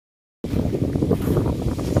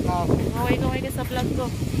Ito kayo sa vlog ko.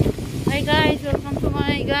 Hi guys, welcome to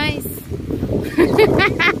my guys.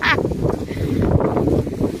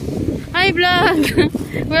 Hi vlog.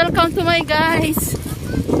 Welcome to my guys.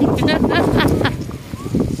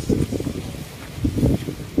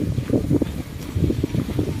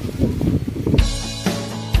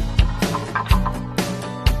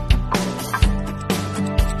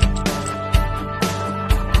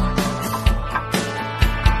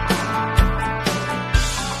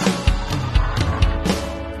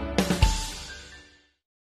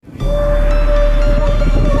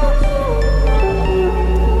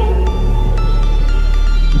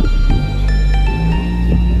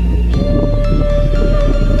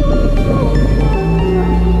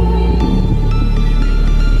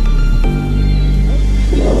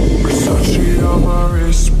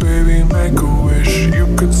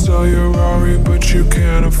 You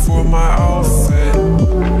can't afford my outfit.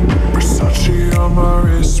 Versace on my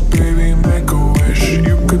wrist, baby, make a wish.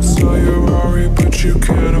 You could sell your Rari, but you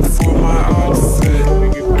can't afford my outfit.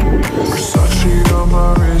 Versace on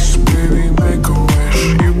my wrist, baby, make a wish.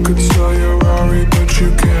 You could sell your Rari, but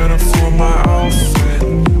you can't afford my outfit.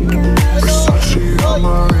 Versace on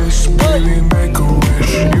my wrist, baby, make a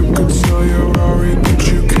wish. You could sell your Rari, but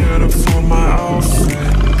you can't afford my outfit.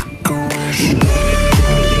 Make a wish.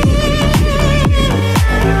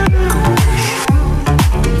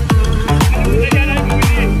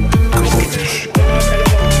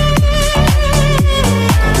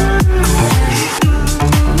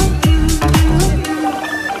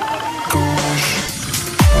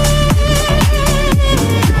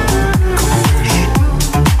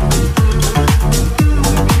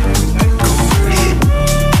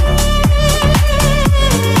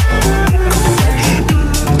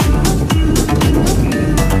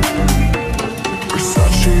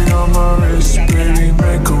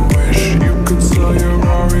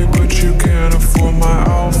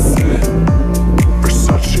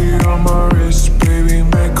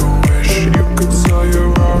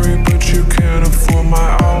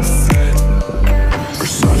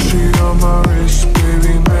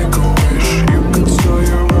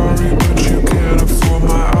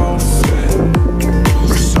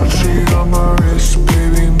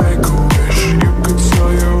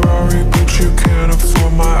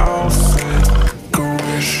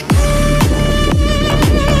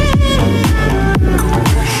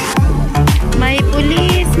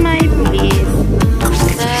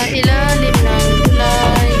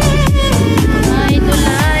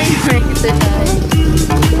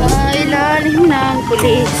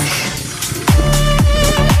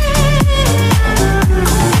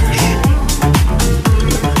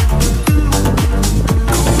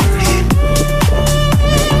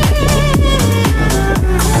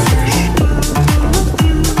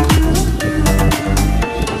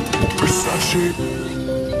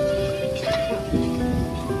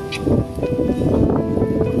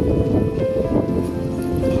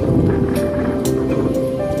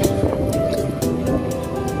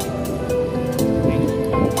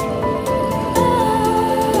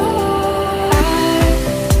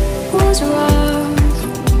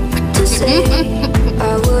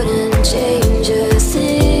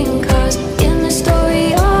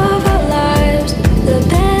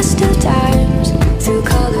 Through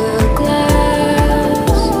color glass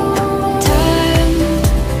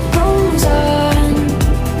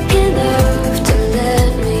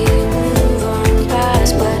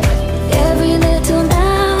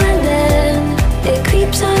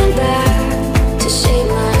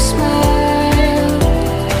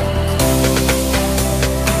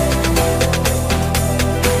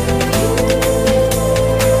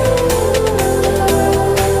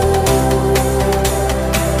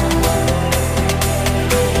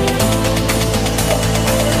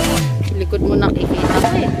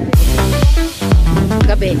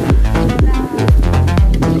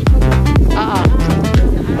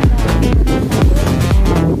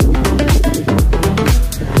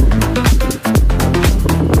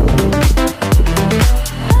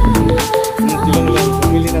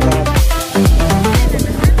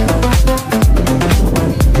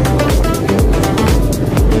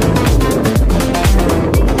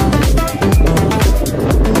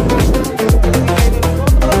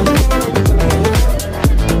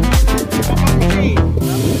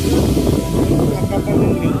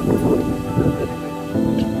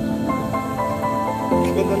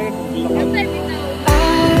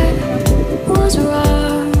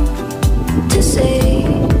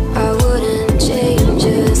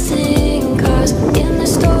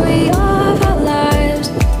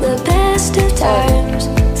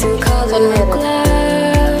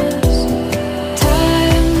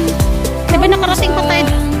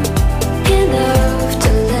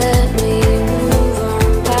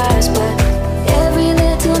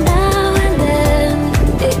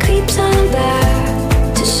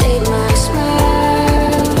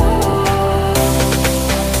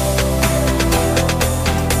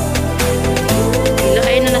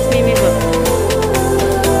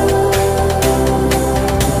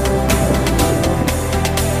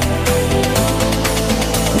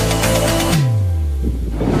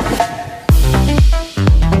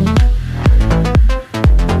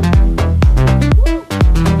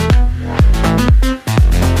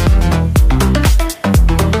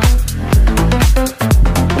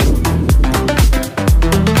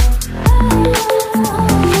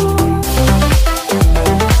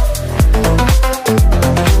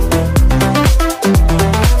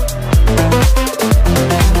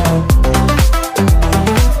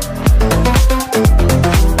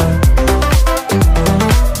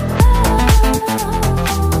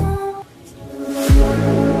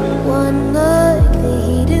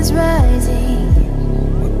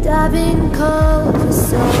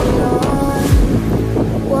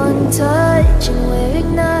touch and we're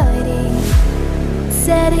igniting,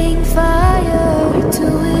 setting fire to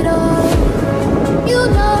it all. You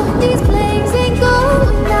know these flames ain't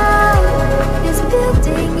going out. This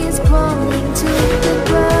building is crumbling to the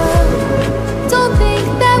ground. Don't think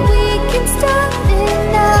that we can stop it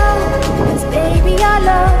now, 'cause baby our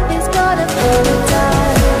love is gonna burn it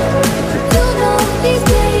down. You know these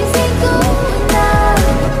flames ain't going out.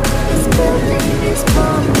 This building is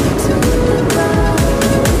crumbling to the ground.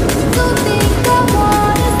 Don't think I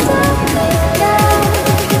wanna stop it now,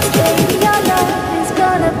 'cause baby our love is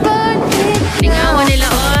gonna burn it down. Lingawan nila,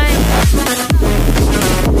 oy.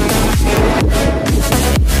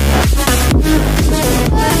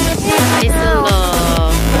 Ay, sundo.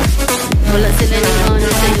 Wala sila lingawan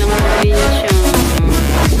sa ilang probinsya.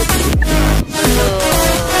 Hello.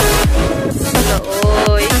 Hello,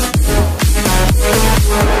 oy.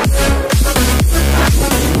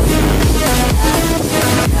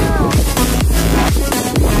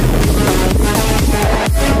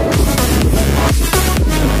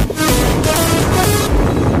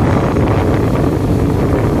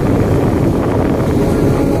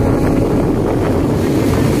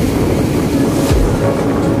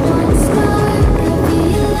 One spark could be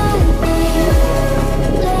a lightning,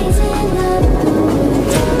 blazing up the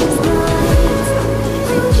winter's night.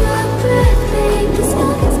 Hold your breath, make the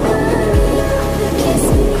skies burning. Kiss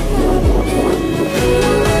me up in the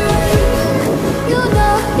real light. You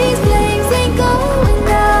know these flames ain't going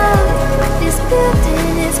out. This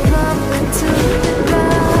building is crumbling to the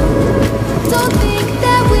ground. Don't think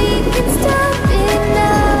that we can stop it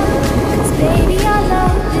now, 'cause baby our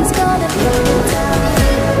love is gonna burn it down.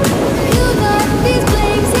 You know these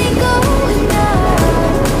flames ain't going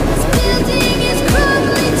out. This building is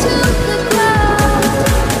crumbling to the ground.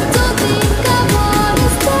 Don't think I wanna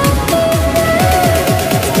stop it now,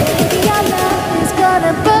 'cause baby our love is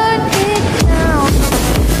gonna burn it down.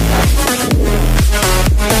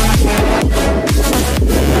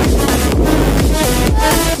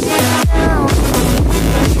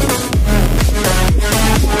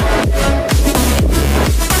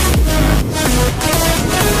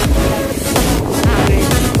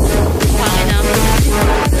 Pangin namin.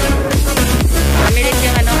 Pamilit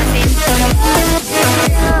yung ano, asin.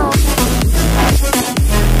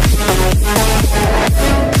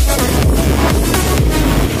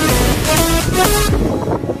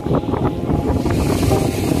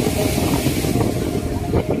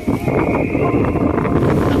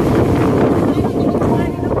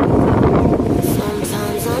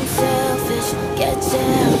 Sometimes I'm selfish, get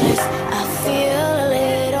jealous. I feel a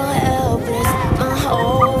little helpless. My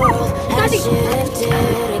whole world has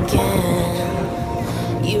shifted again.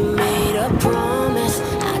 You made a promise,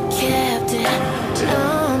 I kept it.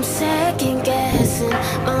 Now I'm second guessing.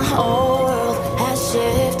 My whole world has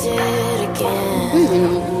shifted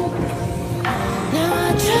again. Now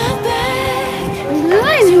I try back.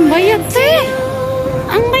 Ay, ang bayat eh.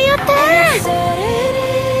 Ang bayat eh. Say